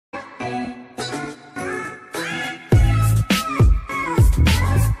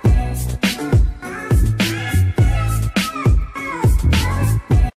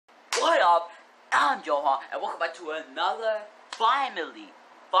to another finally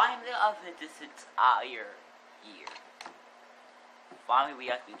of this entire year. Finally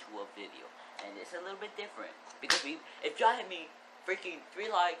reacting to a video, and it's a little bit different because if y'all hit me freaking 3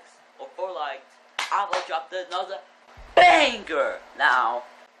 likes or 4 likes, I will drop another banger. Now,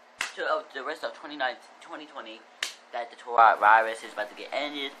 to the rest of 2020, that the virus is about to get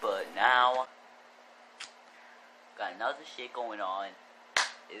ended, but now got another shit going on.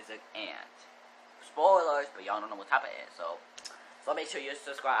 Is an ant. Spoilers, but y'all don't know what type of ant, so make sure you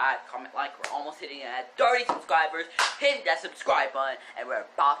subscribe, comment, like. We're almost hitting at 30 subscribers. Hit that subscribe button, and we're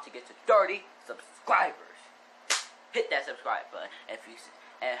about to get to 30 subscribers. Hit that subscribe button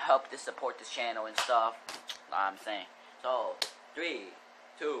and help to support this channel and stuff. I'm saying. So 3,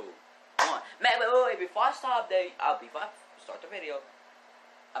 2, 1. Man, wait. Before I start the video,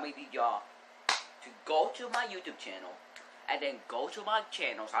 I'm gonna need y'all to go to my YouTube channel and then go to my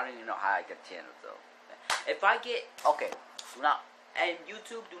channels. I don't even know how I get channels though. If I get and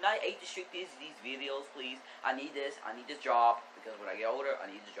YouTube, do not age restrict these videos, please. I need this job because when I get older, I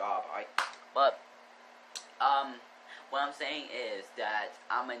need the job. Alright, but what I'm saying is that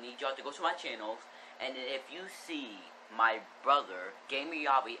I'm gonna need y'all to go to my channels, and then if you see my brother Gamer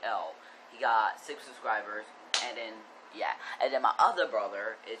Yabi L, he got 6 subscribers, and then my other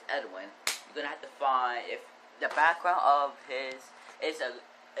brother is Edwin. You're gonna have to find if the background of his is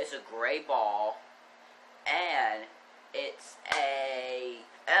a gray ball, and it's a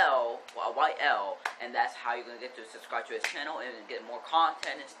white L, and that's how you're gonna get to subscribe to his channel and get more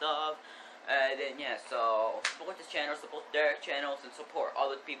content and stuff. And then so support this channel, support their channels, and support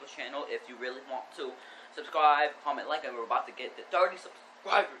other people's channel if you really want to. Subscribe, comment, like, and we're about to get to 30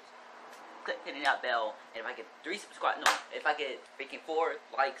 subscribers. Click hitting that bell, and if I get 3 subscribers, if I get freaking 4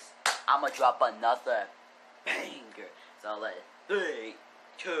 likes, I'ma drop another banger. So let's 3,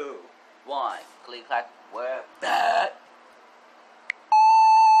 2, 1. Click, clack, we're back.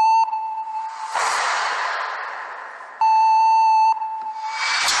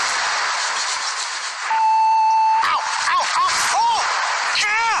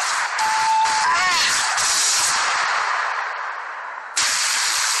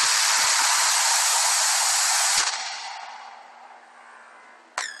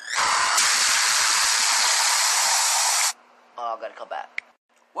 Oh, I gotta come back.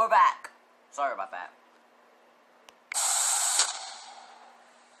 We're back. Sorry about that.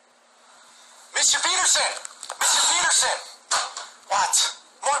 Mr. Peterson! Mr. Peterson! What?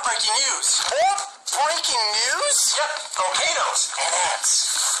 More breaking news. More breaking news? Yep, volcanoes and ants.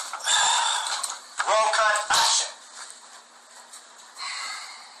 Roll cut action.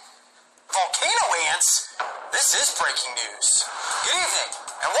 Volcano ants? This is breaking news. Good evening,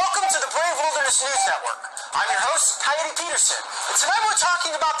 and welcome to the Brave Wilderness News Network. I'm your host, Coyote Peterson, and tonight we're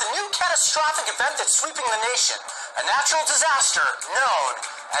talking about the new catastrophic event that's sweeping the nation, a natural disaster known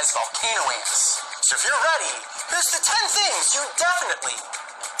as volcano ants. So if you're ready, here's the 10 things you definitely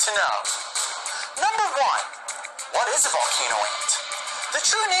need to know. Number 1, what is a volcano ant? The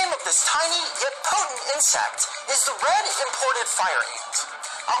true name of this tiny yet potent insect is the red imported fire ant.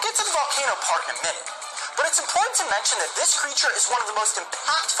 I'll get to the volcano part in a minute, but it's important to mention that this creature is one of the most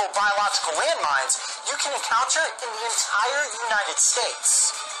impactful biological landmines you can encounter in the entire United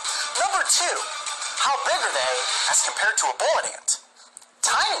States. Number 2, how big are they as compared to a bullet ant?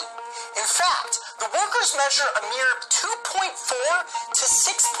 Tiny. In fact, the workers measure a mere 2.4 to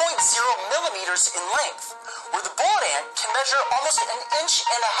 6.0 millimeters in length, where the bullet ant can measure almost 1.5 inches.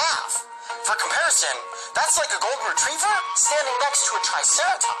 For comparison, that's like a golden retriever standing next to a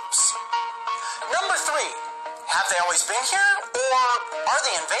triceratops. Number 3, have they always been here, or are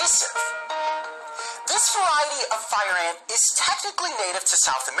they invasive? This variety of fire ant is technically native to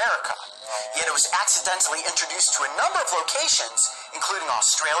South America, yet it was accidentally introduced to a number of locations, including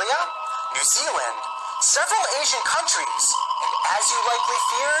Australia, New Zealand, several Asian countries, and as you likely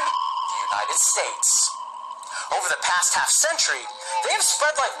feared, the United States. Over the past half-century, they have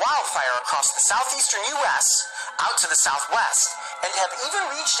spread like wildfire across the southeastern U.S., out to the southwest, and have even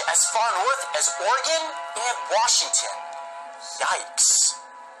reached as far north as Oregon and Washington. Yikes.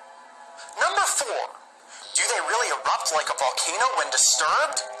 Number 4, do they really erupt like a volcano when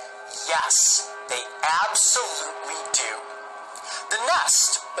disturbed? Yes, they absolutely do. The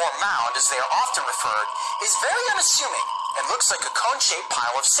nest, or mound as they are often referred, is very unassuming and looks like a cone-shaped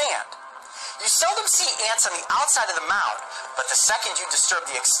pile of sand. You seldom see ants on the outside of the mound, but the second you disturb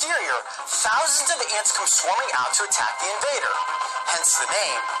the exterior, thousands of ants come swarming out to attack the invader. Hence the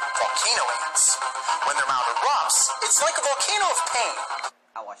name, volcano ants. When their mound erupts, it's like a volcano of pain.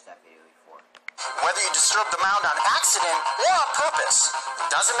 I watched that video before. Whether you disturb the mound on accident or on purpose,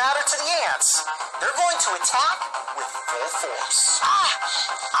 it doesn't matter to the ants. They're going to attack force.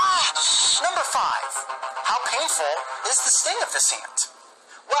 Number 5. How painful is the sting of this ant?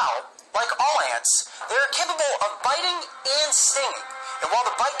 Well, like all ants, they are capable of biting and stinging. And while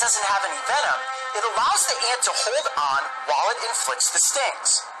the bite doesn't have any venom, it allows the ant to hold on while it inflicts the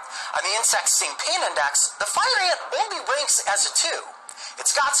stings. On the insect sting pain index, the fire ant only ranks as a 2.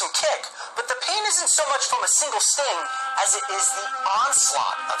 It's got some kick, but the pain isn't so much from a single sting as it is the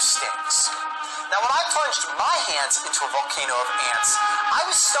onslaught of stings. Now, when I plunged my hands into a volcano of ants, I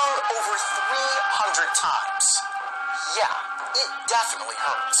was stung over 300 times. Yeah, it definitely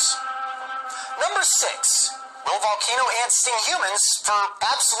hurts. Number 6. Will volcano ants sting humans for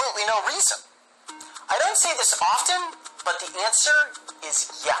absolutely no reason? I don't say this often, but the answer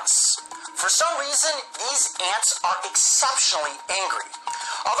is yes. For some reason, these ants are exceptionally angry.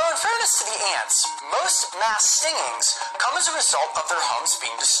 Although in fairness to the ants, most mass stingings come as a result of their homes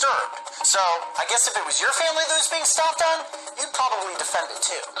being disturbed. So, I guess if it was your family that was being stomped on, you'd probably defend it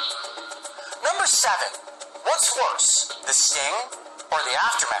too. Number 7. What's worse, the sting or the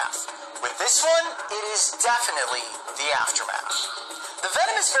aftermath? With this one, it is definitely the aftermath. The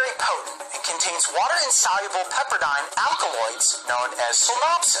venom is very potent and contains water-insoluble pepperdine alkaloids known as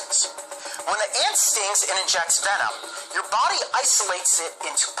somatins. When the ant stings and injects venom, your body isolates it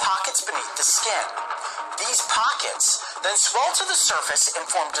into pockets beneath the skin. These pockets then swell to the surface and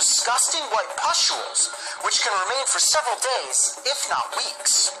form disgusting white pustules, which can remain for several days, if not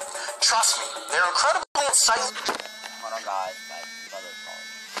weeks. Trust me, they're incredibly insightful. Hold on, guys. My brother's calling.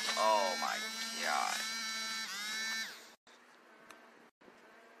 Oh my god.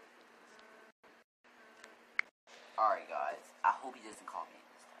 Alright, guys. I hope he doesn't call me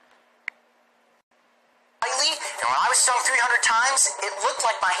this time. And when I was stung 300 times, it looked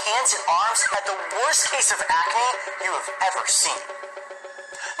like my hands and arms had the worst case of acne you have ever seen.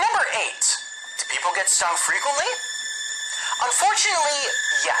 Number 8. Do people get stung frequently? Unfortunately,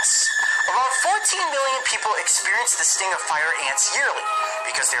 yes. Around 14 million people experience the sting of fire ants yearly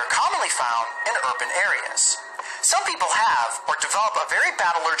because they are commonly found in urban areas. Some people have or develop a very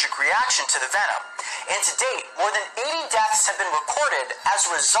bad allergic reaction to the venom, and to date, more than 80 deaths have been recorded as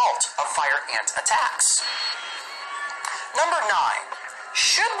a result of fire ant attacks. Number 9.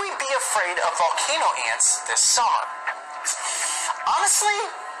 Should we be afraid of volcano ants this summer? Honestly,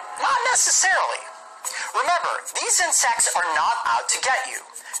 not necessarily. Remember, these insects are not out to get you.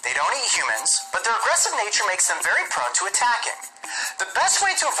 They don't eat humans, but their aggressive nature makes them very prone to attacking. The best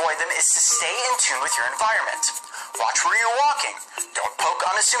way to avoid them is to stay in tune with your environment. Watch where you're walking. Don't poke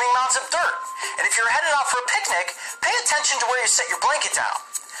unassuming mounds of dirt. And if you're headed out for a picnic, pay attention to where you set your blanket down.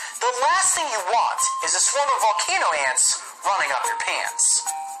 The last thing you want is a swarm of volcano ants running up your pants.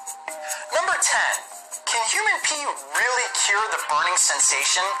 Number 10. Can human pee really cure the burning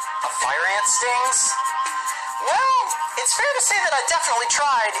sensation of fire ant stings? Well, it's fair to say that I definitely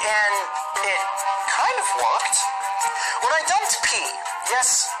tried, and it kind of worked. When I dumped pee,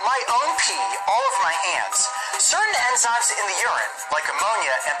 yes, my own pee, all over my hands, certain enzymes in the urine, like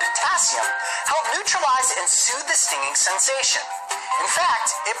ammonia and potassium, help neutralize and soothe the stinging sensation. In fact,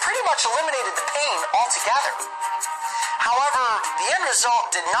 it pretty much eliminated the pain altogether. However, the end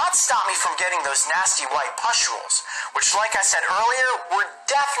result did not stop me from getting those nasty white pustules, which, like I said earlier, were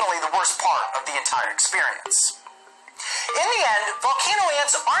definitely the worst part of the entire experience. In the end, volcano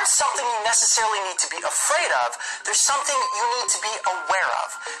ants aren't something you necessarily need to be afraid of. They're something you need to be aware of,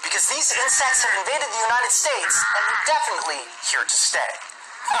 because these insects have invaded the United States, and they're definitely here to stay.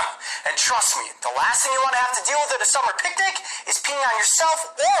 And trust me, the last thing you want to have to deal with at a summer picnic is peeing on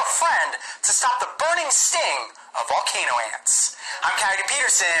yourself or a friend to stop the burning sting of volcano ants. I'm Coyote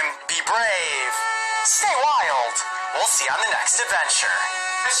Peterson. Be brave. Stay wild. We'll see you on the next adventure.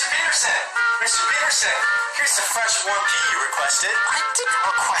 Mr. Peterson! Mr. Peterson! Here's the fresh warm pee you requested. I didn't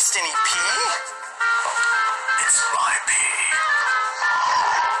request any pee. It's my pee.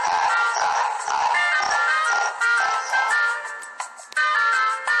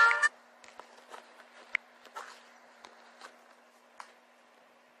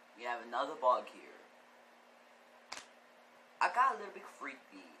 We have another bug here. I got a little bit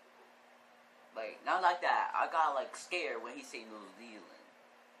freaky. Like, not like that. I got, like, scared when he said New Zealand.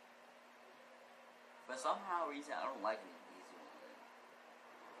 For somehow reason, I don't like New Zealand.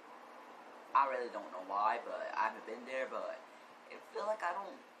 I really don't know why, but I haven't been there, but it feel like I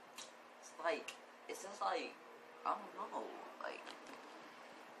don't, it's like, it's just like, I don't know, like,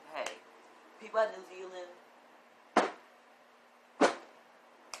 hey, people at New Zealand,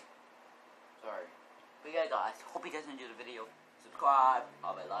 sorry, but yeah guys, hope you guys enjoyed the video, subscribe,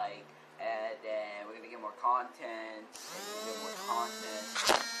 I'll be like, and then we're gonna get more content,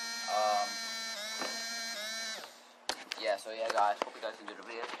 yeah. yeah, so yeah, guys, hope you guys enjoyed the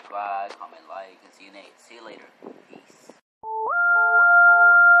video. Subscribe, comment, like, and see you later. Peace.